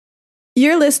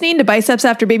You're listening to Biceps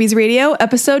After Babies Radio,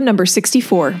 episode number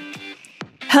 64.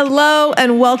 Hello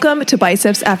and welcome to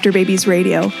Biceps After Babies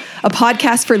Radio, a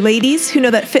podcast for ladies who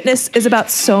know that fitness is about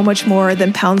so much more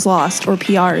than pounds lost or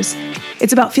PRs.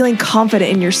 It's about feeling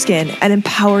confident in your skin and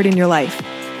empowered in your life.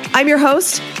 I'm your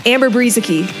host, Amber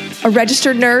Brezicki, a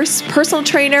registered nurse, personal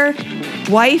trainer,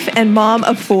 wife, and mom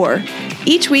of 4.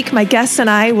 Each week, my guests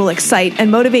and I will excite and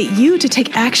motivate you to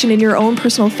take action in your own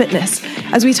personal fitness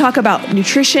as we talk about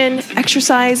nutrition,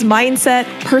 exercise, mindset,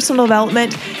 personal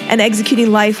development, and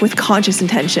executing life with conscious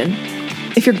intention.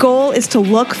 If your goal is to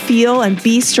look, feel, and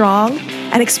be strong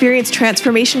and experience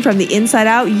transformation from the inside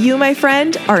out, you, my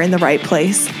friend, are in the right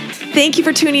place. Thank you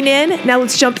for tuning in. Now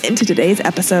let's jump into today's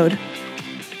episode.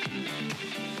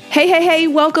 Hey,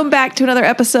 welcome back to another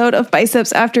episode of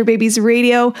Biceps After Babies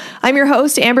Radio. I'm your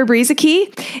host, Amber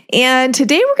Brezicki, and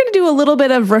today we're going to do a little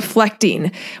bit of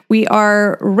reflecting. We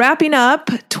are wrapping up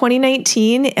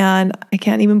 2019, and I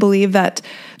can't even believe that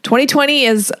 2020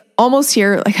 is almost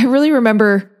here. I really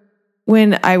remember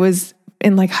when I was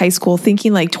in high school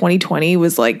thinking 2020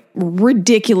 was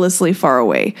ridiculously far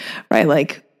away,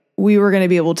 right? We were going to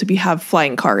be able to have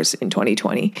flying cars in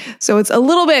 2020. So it's a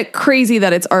little bit crazy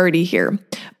that it's already here.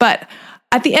 But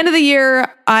at the end of the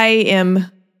year,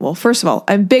 first of all,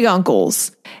 I'm big on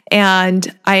goals,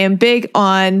 and I am big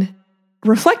on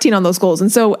reflecting on those goals.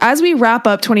 And so as we wrap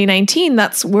up 2019,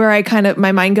 that's where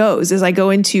my mind goes, is I go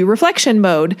into reflection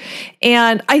mode.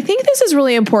 And I think this is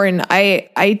really important.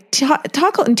 I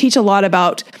talk and teach a lot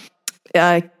about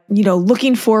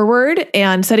looking forward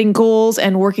and setting goals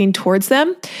and working towards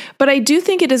them. But I do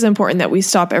think it is important that we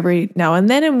stop every now and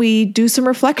then and we do some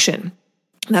reflection.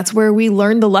 That's where we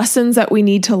learn the lessons that we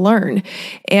need to learn.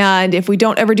 And if we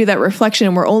don't ever do that reflection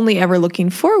and we're only ever looking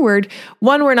forward,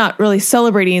 one, we're not really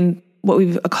celebrating what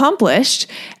we've accomplished.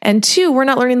 And two, we're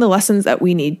not learning the lessons that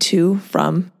we need to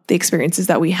from the experiences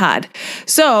that we had.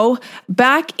 So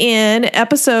back in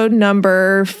episode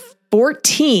number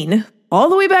 14, all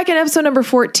the way back in episode number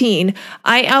 14,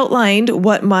 I outlined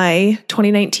what my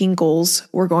 2019 goals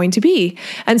were going to be.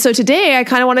 And so today I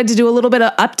kind of wanted to do a little bit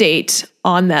of update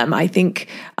on them. I think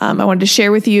I wanted to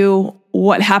share with you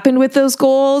what happened with those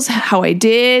goals, how I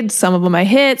did. Some of them I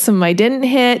hit, some of them I didn't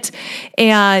hit.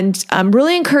 And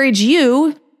really encourage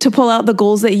you to pull out the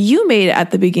goals that you made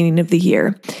at the beginning of the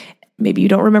year. Maybe you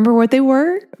don't remember what they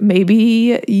were.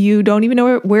 Maybe you don't even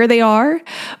know where they are.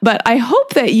 But I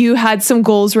hope that you had some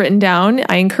goals written down.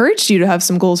 I encouraged you to have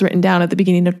some goals written down at the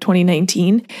beginning of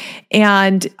 2019.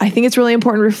 And I think it's really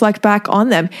important to reflect back on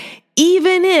them,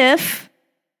 even if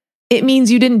it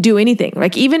means you didn't do anything.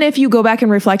 Even if you go back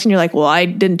and reflect and you're like, well, I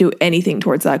didn't do anything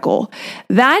towards that goal.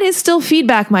 That is still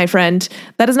feedback, my friend.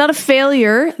 That is not a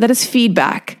failure. That is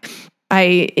feedback.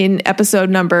 In episode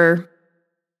number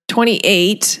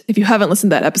 28, if you haven't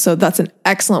listened to that episode, that's an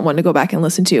excellent one to go back and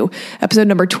listen to. Episode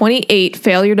number 28,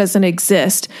 Failure Doesn't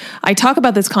Exist. I talk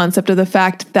about this concept of the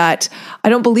fact that I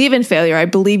don't believe in failure. I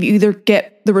believe you either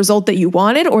get the result that you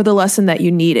wanted or the lesson that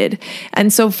you needed.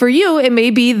 And so for you, it may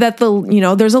be that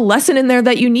there's a lesson in there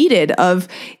that you needed of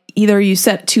either you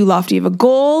set too lofty of a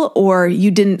goal or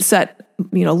you didn't set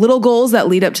little goals that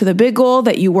lead up to the big goal,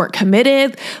 that you weren't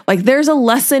committed. There's a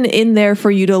lesson in there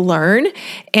for you to learn.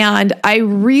 And I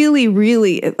really,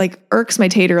 really irks my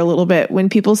tater a little bit when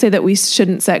people say that we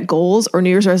shouldn't set goals or New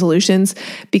Year's resolutions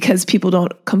because people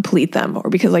don't complete them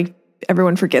or because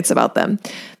everyone forgets about them.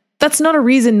 That's not a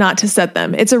reason not to set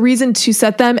them. It's a reason to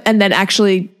set them and then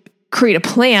actually create a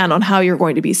plan on how you're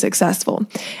going to be successful.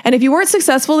 And if you weren't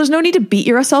successful, there's no need to beat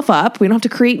yourself up. We don't have to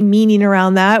create meaning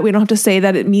around that. We don't have to say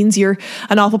that it means you're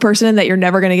an awful person and that you're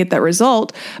never going to get that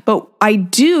result. But I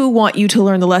do want you to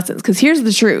learn the lessons, because here's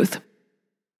the truth.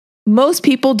 Most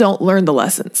people don't learn the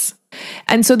lessons.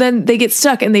 And so then they get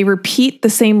stuck and they repeat the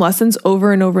same lessons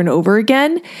over and over and over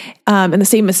again, and the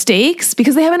same mistakes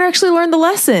because they haven't actually learned the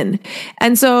lesson.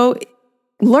 And so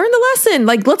learn the lesson.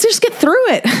 Let's just get through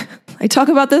it. I talk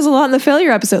about this a lot in the failure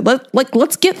episode.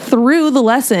 Let's get through the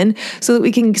lesson so that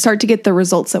we can start to get the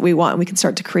results that we want, and we can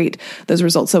start to create those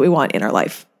results that we want in our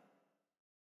life.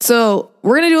 So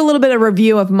we're going to do a little bit of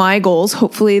review of my goals.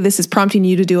 Hopefully this is prompting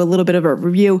you to do a little bit of a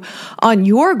review on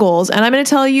your goals. And I'm going to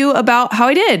tell you about how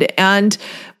I did and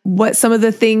what some of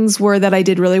the things were that I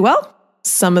did really well,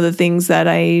 some of the things that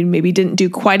I maybe didn't do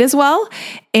quite as well,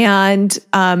 and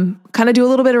kind of do a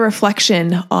little bit of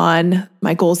reflection on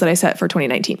my goals that I set for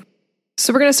 2019.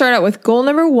 So we're going to start out with goal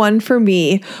number 1 for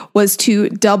me was to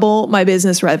double my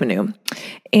business revenue.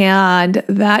 And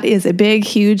that is a big,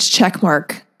 huge check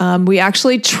mark We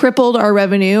actually tripled our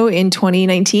revenue in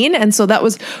 2019. And so that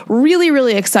was really,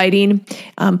 really exciting.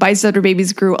 Biceps After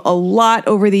Babies grew a lot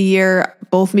over the year,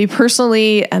 both me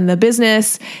personally and the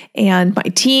business and my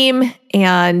team.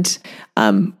 And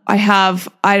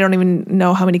I don't even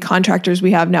know how many contractors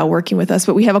we have now working with us,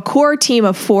 but we have a core team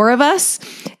of 4 of us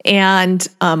and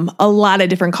a lot of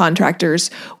different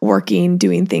contractors working,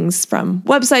 doing things from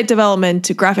website development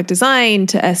to graphic design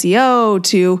to SEO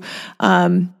to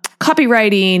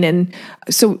copywriting. And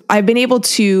so I've been able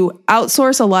to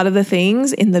outsource a lot of the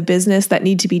things in the business that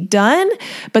need to be done,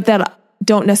 but that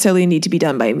don't necessarily need to be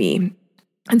done by me.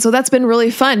 And so that's been really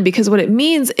fun because what it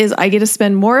means is I get to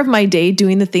spend more of my day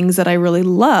doing the things that I really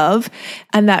love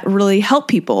and that really help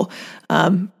people.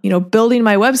 Building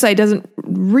my website doesn't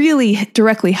really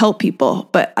directly help people,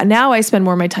 but now I spend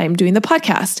more of my time doing the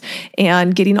podcast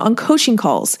and getting on coaching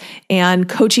calls and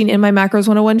coaching in my Macros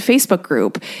 101 Facebook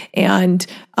group and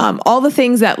all the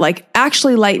things that like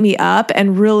actually light me up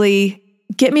and really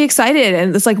get me excited.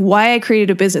 And it's like why I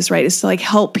created a business, right? Is to like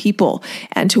help people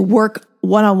and to work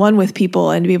one-on-one with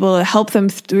people and be able to help them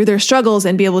through their struggles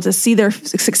and be able to see their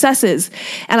successes.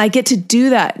 And I get to do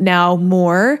that now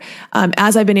more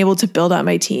as I've been able to build out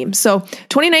my team. So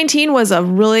 2019 was a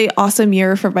really awesome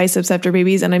year for Biceps After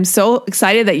Babies. And I'm so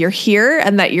excited that you're here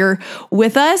and that you're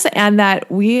with us and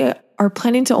that we are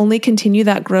planning to only continue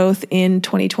that growth in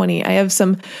 2020. I have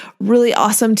some really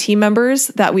awesome team members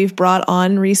that we've brought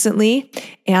on recently,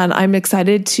 and I'm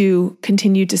excited to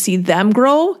continue to see them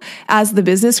grow as the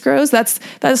business grows. That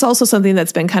is also something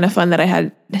that's been kind of fun that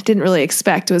I didn't really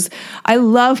expect was I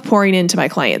love pouring into my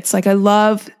clients. Like I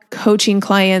love coaching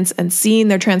clients and seeing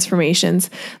their transformations.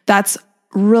 That's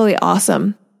really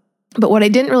awesome. But what I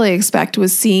didn't really expect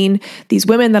was seeing these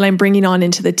women that I'm bringing on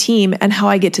into the team and how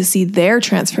I get to see their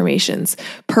transformations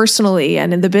personally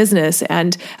and in the business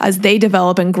and as they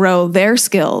develop and grow their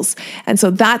skills. And so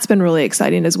that's been really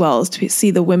exciting as well, is to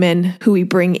see the women who we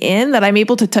bring in, that I'm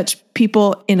able to touch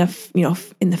people in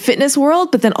in the fitness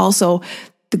world, but then also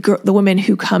the women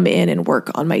who come in and work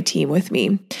on my team with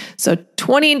me. So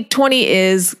 2020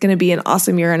 is going to be an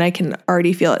awesome year and I can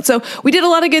already feel it. So we did a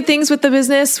lot of good things with the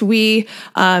business. We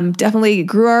definitely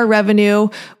grew our revenue.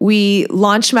 We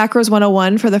launched Macros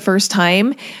 101 for the first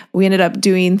time. We ended up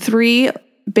doing 3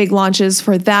 big launches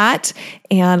for that.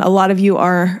 And a lot of you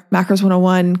are Macros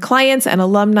 101 clients and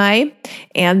alumni.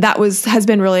 And that has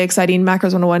been really exciting.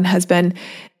 Macros 101 has been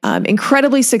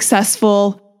incredibly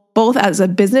successful, both as a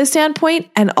business standpoint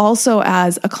and also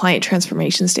as a client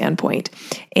transformation standpoint.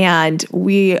 And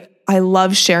I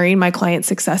love sharing my client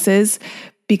successes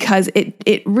because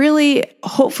it really,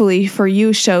 hopefully for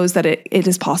you, shows that it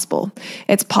is possible.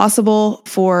 It's possible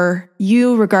for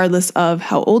you, regardless of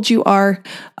how old you are,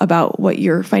 about what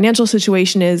your financial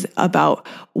situation is, about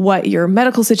what your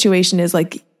medical situation is.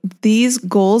 Like, these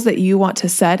goals that you want to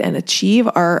set and achieve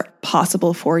are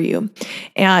possible for you.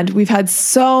 And we've had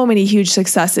so many huge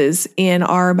successes in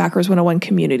our Macros 101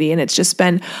 community. And it's just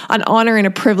been an honor and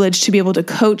a privilege to be able to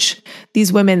coach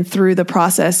these women through the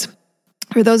process.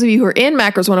 For those of you who are in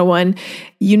Macros 101,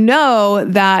 you know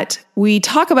that we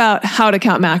talk about how to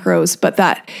count macros, but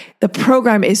that the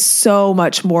program is so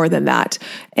much more than that.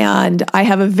 And I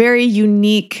have a very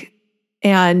unique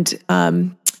and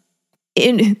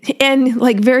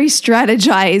very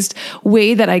strategized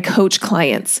way that I coach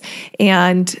clients.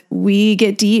 And we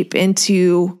get deep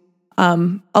into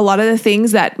a lot of the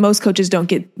things that most coaches don't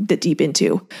get that deep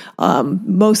into.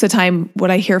 Most of the time, what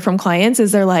I hear from clients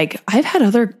is they're like, I've had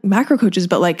other macro coaches,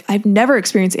 but like, I've never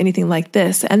experienced anything like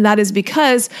this. And that is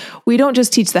because we don't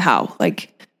just teach the how.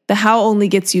 Like, the how only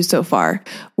gets you so far.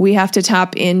 We have to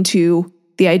tap into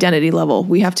the identity level.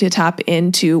 We have to tap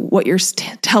into what you're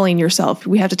telling yourself.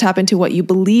 We have to tap into what you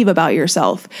believe about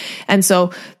yourself. And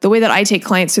so the way that I take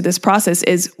clients through this process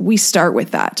is we start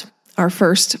with that. Our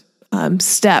first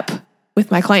step with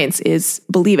my clients is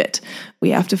believe it. We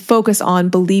have to focus on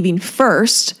believing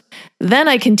first. Then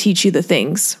I can teach you the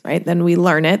things, right? Then we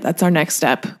learn it. That's our next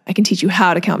step. I can teach you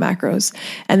how to count macros.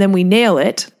 And then we nail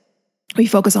it. We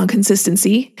focus on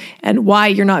consistency and why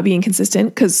you're not being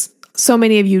consistent, because so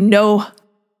many of you know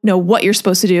what you're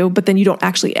supposed to do, but then you don't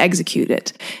actually execute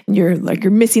it. And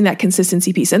you're missing that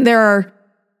consistency piece. And there are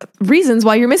reasons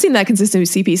why you're missing that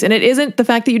consistency piece. And it isn't the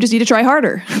fact that you just need to try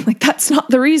harder. Like, that's not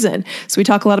the reason. So we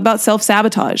talk a lot about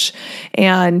self-sabotage.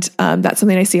 And that's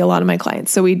something I see a lot of my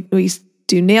clients. So we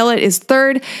do nail it is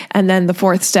third. And then the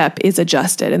fourth step is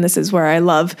adjust it. And this is where I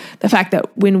love the fact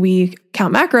that when we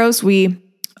count macros, we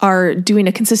are doing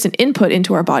a consistent input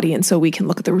into our body. And so we can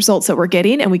look at the results that we're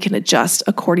getting and we can adjust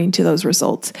according to those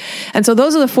results. And so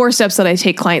those are the 4 steps that I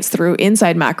take clients through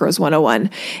inside Macros 101.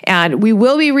 And we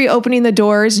will be reopening the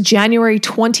doors January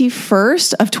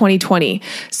 21st of 2020.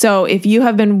 So if you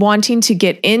have been wanting to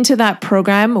get into that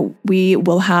program, we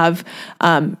will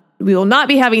not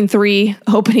be having 3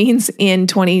 openings in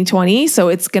 2020. So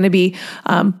it's going to be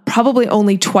probably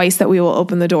only twice that we will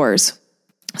open the doors.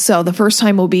 So the first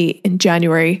time will be in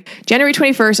January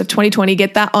 21st of 2020.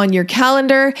 Get that on your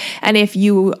calendar. And if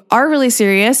you are really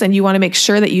serious and you want to make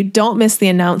sure that you don't miss the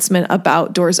announcement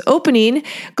about doors opening,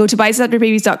 go to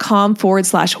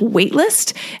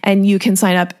bicepsafterbabies.com/waitlist and you can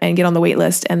sign up and get on the wait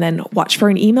list and then watch for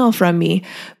an email from me,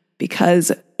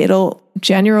 because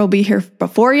January will be here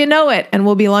before you know it, and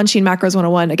we'll be launching Macros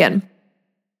 101 again.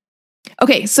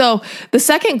 Okay, so the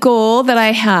second goal that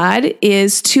I had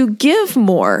is to give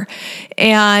more.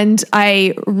 And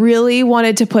I really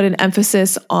wanted to put an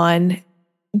emphasis on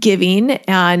giving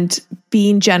and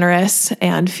being generous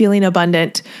and feeling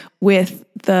abundant with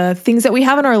the things that we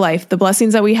have in our life, the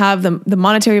blessings that we have, the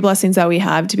monetary blessings that we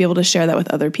have, to be able to share that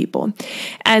with other people.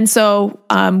 And so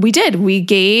we did. We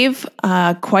gave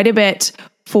quite a bit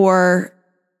for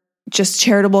just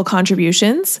charitable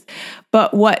contributions.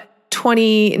 But what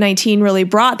 2019 really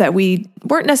brought that we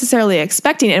weren't necessarily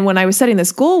expecting, and when I was setting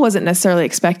this goal, wasn't necessarily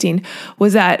expecting,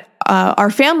 was that our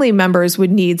family members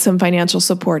would need some financial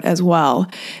support as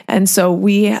well. And so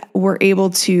we were able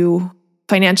to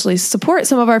financially support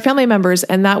some of our family members,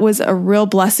 and that was a real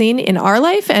blessing in our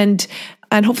life and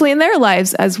hopefully in their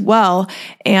lives as well.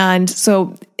 And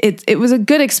so it was a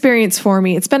good experience for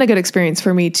me. It's been a good experience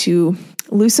for me to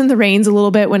loosen the reins a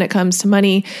little bit when it comes to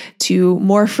money, to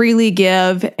more freely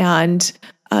give, and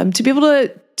to be able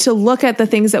to look at the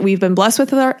things that we've been blessed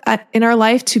with in our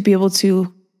life, to be able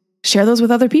to share those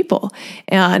with other people.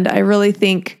 And I really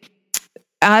think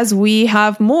as we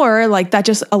have more, like, that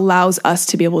just allows us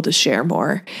to be able to share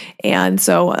more. And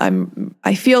so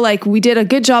I feel like we did a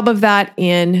good job of that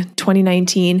in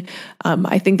 2019.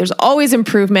 I think there's always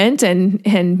improvement,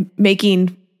 and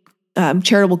making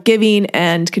charitable giving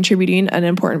and contributing an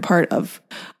important part of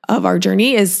our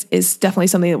journey is definitely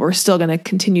something that we're still going to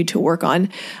continue to work on.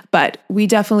 But we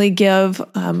definitely give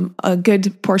a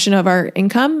good portion of our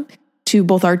income to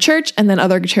both our church and then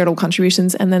other charitable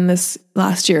contributions. And then this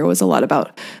last year was a lot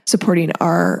about supporting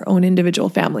our own individual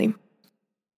family.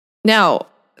 Now,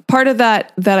 part of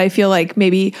that I feel like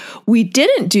maybe we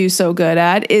didn't do so good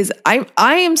at is I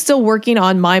am still working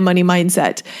on my money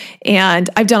mindset, and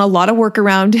I've done a lot of work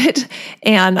around it,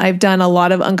 and I've done a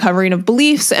lot of uncovering of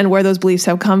beliefs and where those beliefs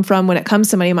have come from when it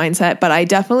comes to money mindset. But I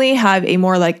definitely have a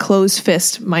more like closed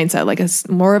fist mindset, like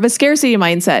more of a scarcity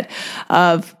mindset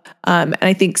of, and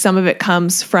I think some of it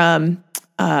comes from,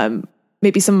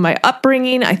 maybe some of my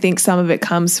upbringing. I think some of it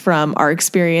comes from our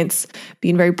experience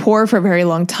being very poor for a very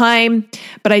long time.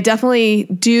 But I definitely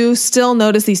do still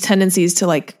notice these tendencies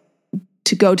to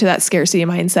go to that scarcity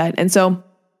mindset. And so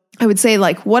I would say,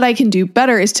 like, what I can do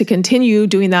better is to continue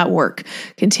doing that work,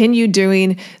 continue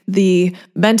doing the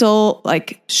mental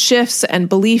shifts and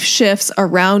belief shifts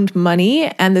around money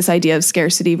and this idea of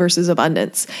scarcity versus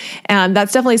abundance. And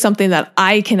that's definitely something that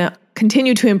I can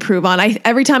continue to improve on.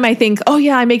 Every time I think, oh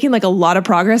yeah, I'm making a lot of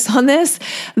progress on this,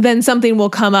 then something will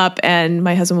come up and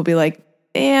my husband will be like,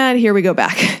 and here we go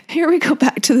back. Here we go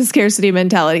back to the scarcity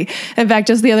mentality. In fact,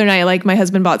 just the other night, my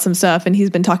husband bought some stuff and he's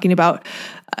been talking about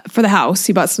for the house.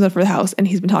 He bought some stuff for the house and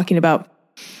he's been talking about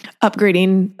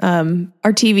upgrading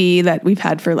our TV that we've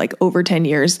had for over 10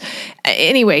 years.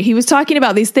 Anyway, he was talking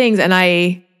about these things and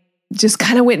I just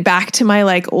kind of went back to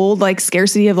my old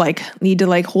scarcity of need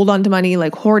to hold on to money,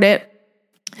 hoard it.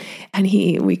 And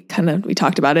we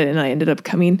talked about it, and I ended up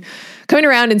coming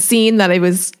around and seeing that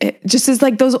it just is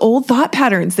those old thought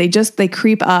patterns. They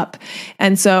creep up.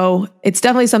 And so it's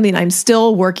definitely something I'm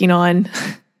still working on.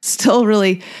 Still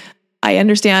really, I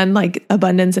understand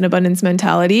abundance and abundance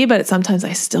mentality, but sometimes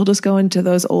I still just go into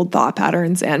those old thought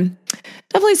patterns, and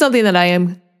definitely something that I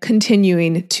am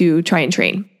continuing to try and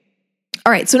train.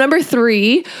 All right. So number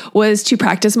 3 was to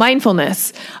practice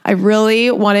mindfulness. I really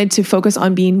wanted to focus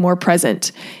on being more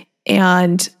present.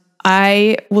 And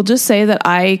I will just say that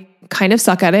I kind of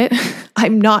suck at it.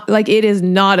 I'm not it is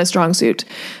not a strong suit.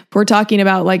 If we're talking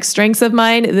about strengths of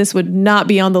mine, this would not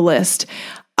be on the list.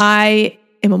 I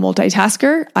am a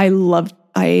multitasker. I love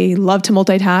to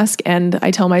multitask, and I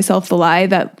tell myself the lie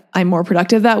that I'm more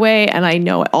productive that way. And I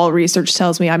know all research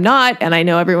tells me I'm not. And I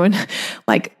know everyone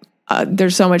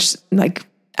there's so much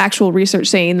actual research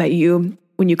saying that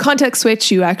when you context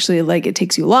switch, you actually it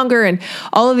takes you longer and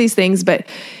all of these things. But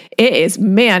it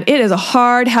is a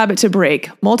hard habit to break.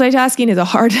 Multitasking is a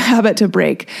hard habit to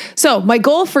break. So my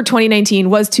goal for 2019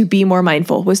 was to be more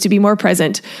mindful, was to be more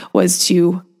present, was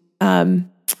to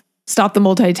stop the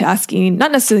multitasking,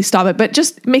 not necessarily stop it, but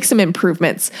just make some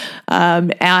improvements. While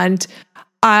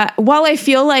I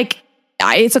feel like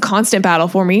it's a constant battle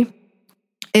for me,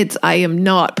 I am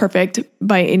not perfect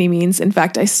by any means. In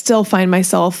fact, I still find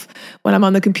myself when I'm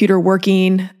on the computer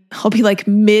working, I'll be like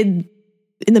in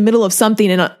the middle of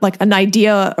something and like an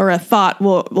idea or a thought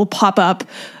will pop up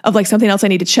of like something else I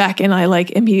need to check. And I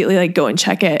like immediately like go and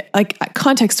check it. Like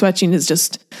context switching is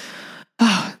just,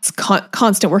 it's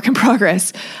constant work in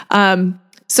progress.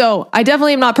 So I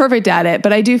definitely am not perfect at it,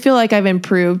 but I do feel like I've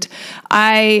improved.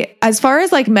 As far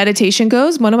as like meditation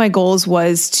goes, one of my goals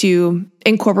was to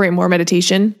incorporate more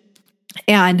meditation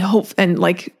and help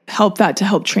that to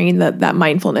help train that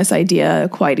mindfulness idea,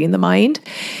 quieting the mind.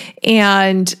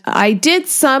 And I did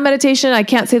some meditation. I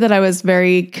can't say that I was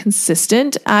very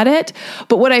consistent at it,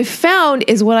 but what I found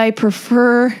is what I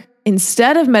prefer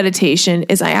instead of meditation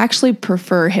is I actually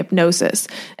prefer hypnosis.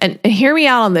 And hear me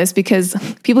out on this, because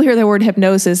people hear the word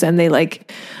hypnosis and they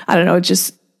like, I don't know,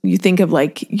 just you think of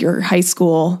like your high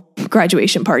school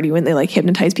graduation party when they like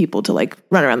hypnotize people to like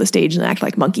run around the stage and act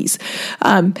like monkeys.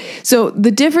 So the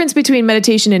difference between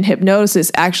meditation and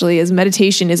hypnosis actually is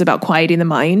meditation is about quieting the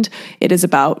mind. It is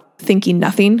about thinking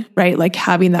nothing, right? Like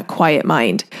having that quiet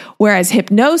mind. Whereas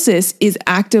hypnosis is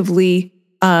actively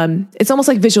it's almost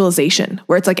like visualization,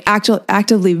 where it's like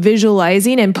actively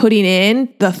visualizing and putting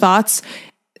in the thoughts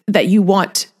that you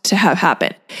want to have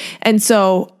happen. And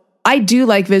so I do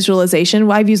like visualization.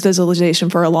 I've used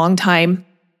visualization for a long time.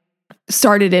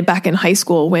 Started it back in high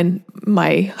school when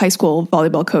my high school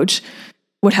volleyball coach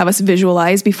would have us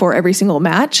visualize before every single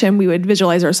match, and we would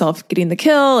visualize ourselves getting the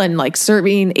kill and like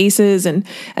serving aces and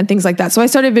things like that. So I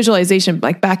started visualization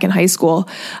like back in high school.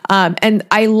 And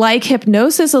I like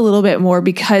hypnosis a little bit more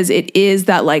because it is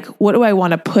that like, what do I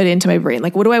want to put into my brain?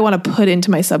 Like, what do I want to put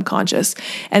into my subconscious?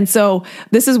 And so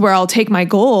this is where I'll take my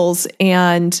goals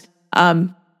and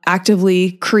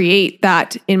actively create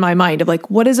that in my mind of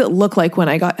like, what does it look like when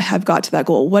I have got to that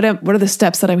goal? What are the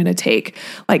steps that I'm going to take?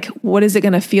 Like, what is it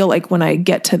going to feel like when I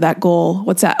get to that goal?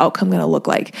 What's that outcome going to look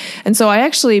like? And so I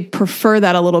actually prefer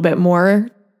that a little bit more,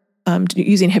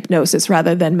 using hypnosis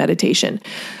rather than meditation.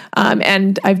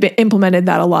 And I've implemented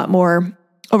that a lot more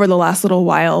over the last little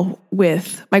while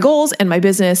with my goals and my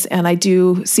business. And I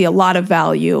do see a lot of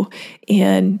value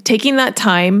in taking that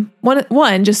time,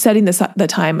 one, just setting the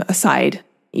time aside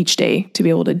each day to be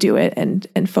able to do it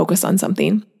and focus on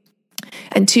something.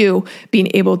 And two,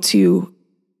 being able to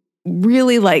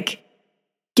really like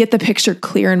get the picture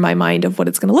clear in my mind of what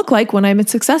it's going to look like when I'm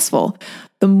successful.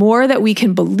 The more that we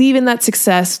can believe in that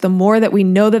success, the more that we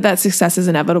know that success is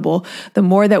inevitable, the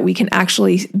more that we can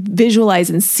actually visualize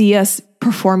and see us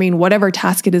performing whatever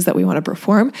task it is that we want to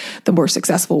perform, the more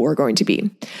successful we're going to be.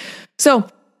 So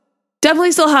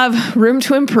definitely still have room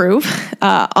to improve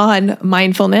on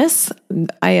mindfulness.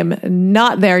 I am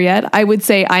not there yet. I would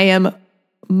say I am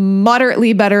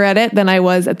moderately better at it than I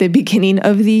was at the beginning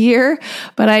of the year,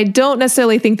 but I don't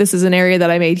necessarily think this is an area that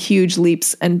I made huge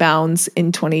leaps and bounds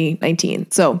in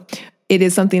 2019. So it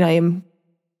is something I am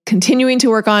continuing to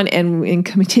work on and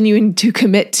continuing to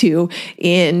commit to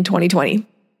in 2020.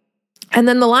 And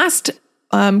then the last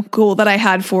goal that I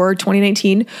had for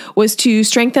 2019 was to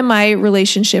strengthen my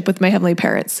relationship with my heavenly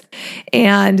parents.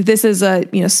 And this is a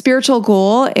spiritual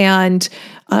goal. And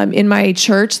in my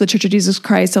church, the Church of Jesus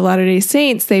Christ of Latter-day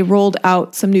Saints, they rolled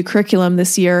out some new curriculum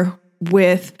this year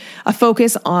with a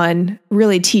focus on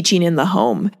really teaching in the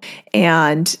home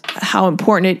and how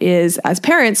important it is as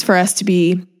parents for us to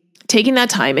be taking that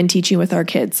time and teaching with our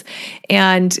kids.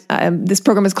 And this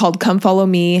program is called Come Follow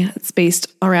Me. It's based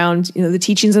around the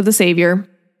teachings of the Savior.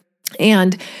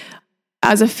 And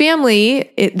as a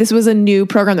family, this was a new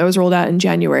program that was rolled out in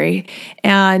January.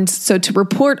 And so to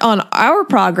report on our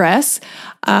progress,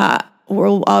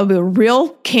 I'll be real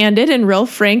candid and real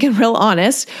frank and real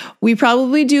honest. We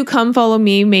probably do Come Follow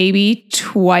Me maybe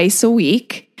twice a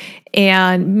week.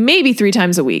 And maybe 3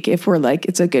 times a week if we're like,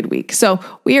 it's a good week. So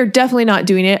we are definitely not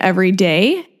doing it every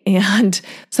day. And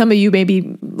some of you may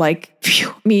be like,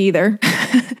 phew, me either.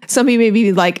 Some of you may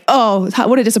be like, oh,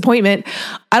 what a disappointment.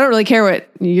 I don't really care what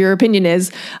your opinion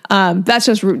is. That's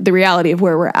just the reality of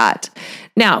where we're at.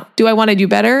 Now, do I want to do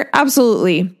better?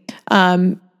 Absolutely.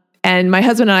 And my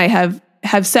husband and I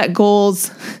have set goals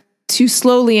to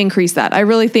slowly increase that. I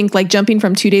really think like jumping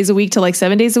from 2 days a week to like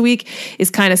 7 days a week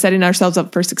is kind of setting ourselves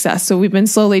up for success. So we've been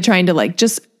slowly trying to like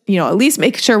just at least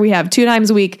make sure we have 2 times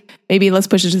a week. Maybe let's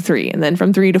push it to 3, and then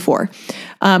from 3 to 4.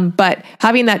 But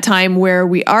having that time where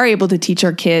we are able to teach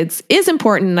our kids is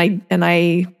important, and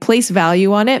I place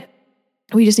value on it.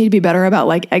 We just need to be better about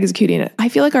like executing it. I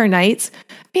feel like our nights,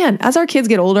 man, as our kids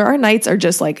get older, our nights are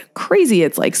just like crazy.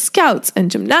 It's like scouts and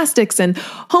gymnastics and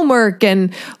homework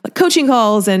and like coaching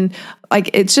calls and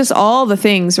like, it's just all the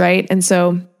things, right? And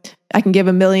so I can give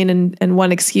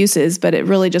 1,000,001 excuses, but it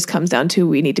really just comes down to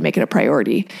we need to make it a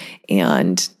priority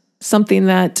and something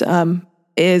that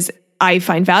I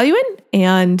find value in,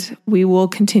 and we will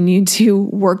continue to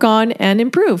work on and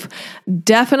improve.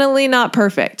 Definitely not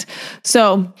perfect.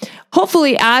 So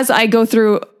hopefully as I go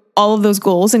through all of those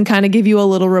goals and kind of give you a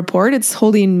little report, it's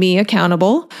holding me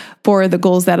accountable for the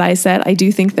goals that I set. I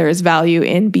do think there is value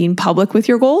in being public with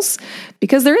your goals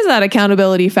because there is that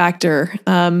accountability factor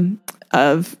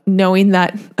of knowing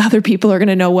that other people are going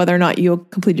to know whether or not you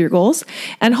completed your goals.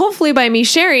 And hopefully by me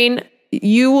sharing,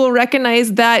 you will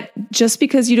recognize that just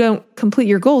because you don't complete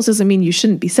your goals doesn't mean you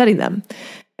shouldn't be setting them.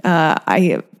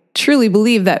 I truly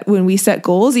believe that when we set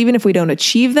goals, even if we don't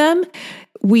achieve them,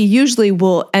 we usually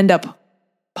will end up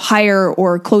higher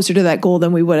or closer to that goal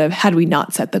than we would have had we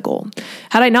not set the goal.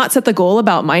 Had I not set the goal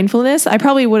about mindfulness, I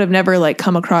probably would have never like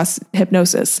come across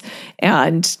hypnosis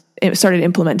and started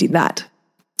implementing that.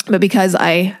 But because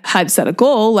I had set a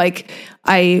goal, like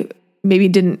I maybe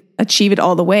didn't achieve it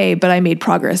all the way, but I made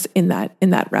progress in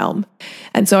that realm.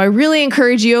 And so I really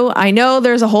encourage you. I know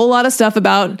there's a whole lot of stuff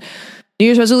about New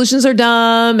Year's resolutions are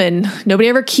dumb and nobody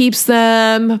ever keeps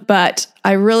them, but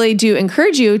I really do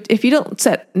encourage you, if you don't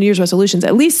set New Year's resolutions,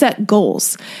 at least set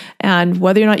goals. And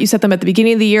whether or not you set them at the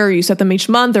beginning of the year or you set them each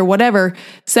month or whatever,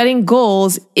 setting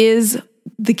goals is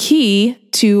the key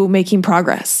to making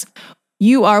progress.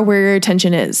 You are where your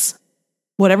attention is.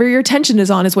 Whatever your attention is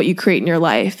on is what you create in your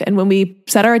life. And when we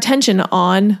set our attention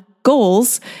on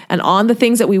goals and on the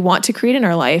things that we want to create in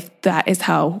our life, that is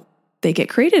how they get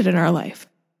created in our life.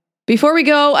 Before we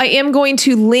go, I am going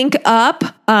to link up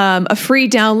a free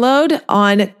download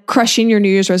on crushing your New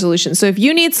Year's resolution. So if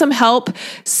you need some help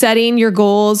setting your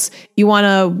goals, you want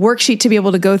a worksheet to be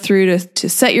able to go through to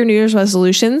set your New Year's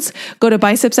resolutions, go to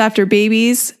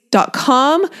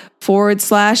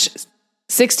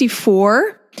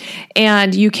bicepsafterbabies.com/64.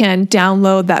 And you can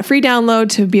download that free download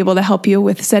to be able to help you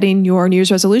with setting your New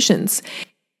Year's resolutions.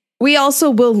 We also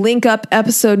will link up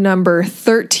episode number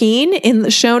 13 in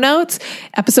the show notes.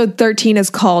 Episode 13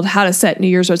 is called How to Set New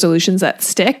Year's Resolutions That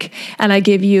Stick. And I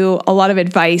give you a lot of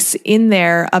advice in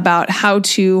there about how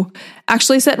to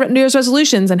actually set New Year's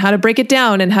resolutions and how to break it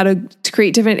down and how to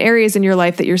create different areas in your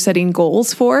life that you're setting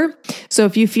goals for. So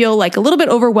if you feel like a little bit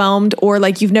overwhelmed or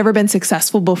like you've never been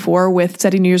successful before with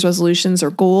setting New Year's resolutions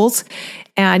or goals,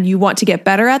 and you want to get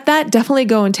better at that, definitely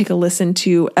go and take a listen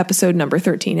to episode number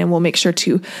 13. And we'll make sure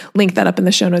to link that up in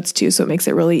the show notes too, so it makes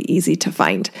it really easy to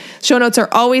find. Show notes are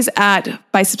always at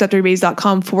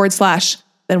bicepsafterbabies.com/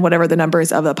 then whatever the number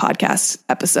is of the podcast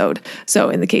episode. So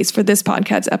in the case for this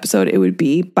podcast episode, it would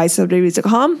be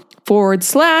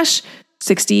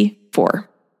bicepsafterbabies.com/64.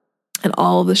 And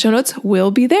all of the show notes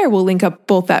will be there. We'll link up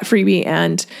both that freebie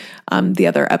and the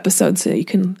other episodes so you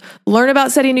can learn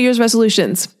about setting New Year's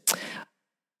resolutions.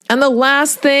 And the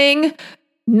last thing,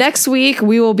 next week,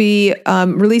 we will be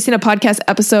releasing a podcast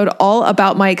episode all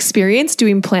about my experience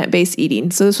doing plant-based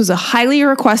eating. So this was a highly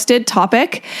requested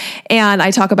topic, and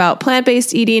I talk about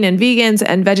plant-based eating and vegans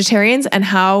and vegetarians and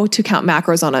how to count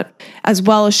macros on it, as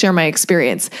well as share my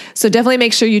experience. So definitely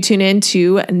make sure you tune in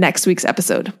to next week's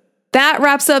episode. That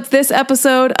wraps up this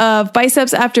episode of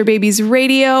Biceps After Babies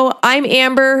Radio. I'm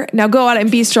Amber. Now go out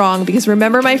and be strong, because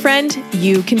remember, my friend,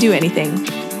 you can do anything.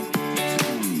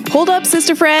 Hold up,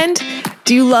 sister friend.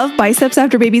 Do you love Biceps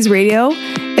After Babies Radio?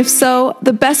 If so,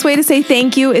 the best way to say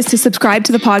thank you is to subscribe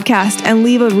to the podcast and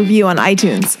leave a review on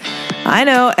iTunes. I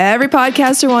know every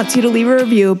podcaster wants you to leave a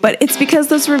review, but it's because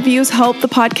those reviews help the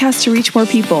podcast to reach more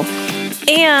people.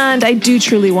 And I do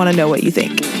truly want to know what you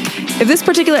think. If this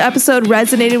particular episode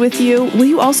resonated with you, will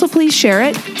you also please share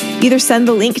it? Either send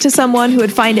the link to someone who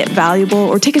would find it valuable,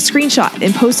 or take a screenshot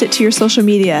and post it to your social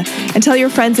media and tell your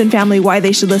friends and family why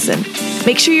they should listen.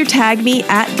 Make sure you tag me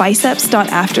at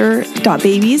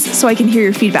biceps.after.babies so I can hear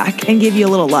your feedback and give you a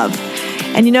little love.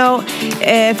 And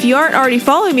if you aren't already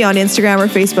following me on Instagram or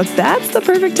Facebook, that's the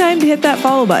perfect time to hit that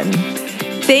follow button.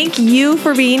 Thank you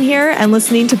for being here and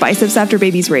listening to Biceps After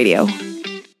Babies Radio.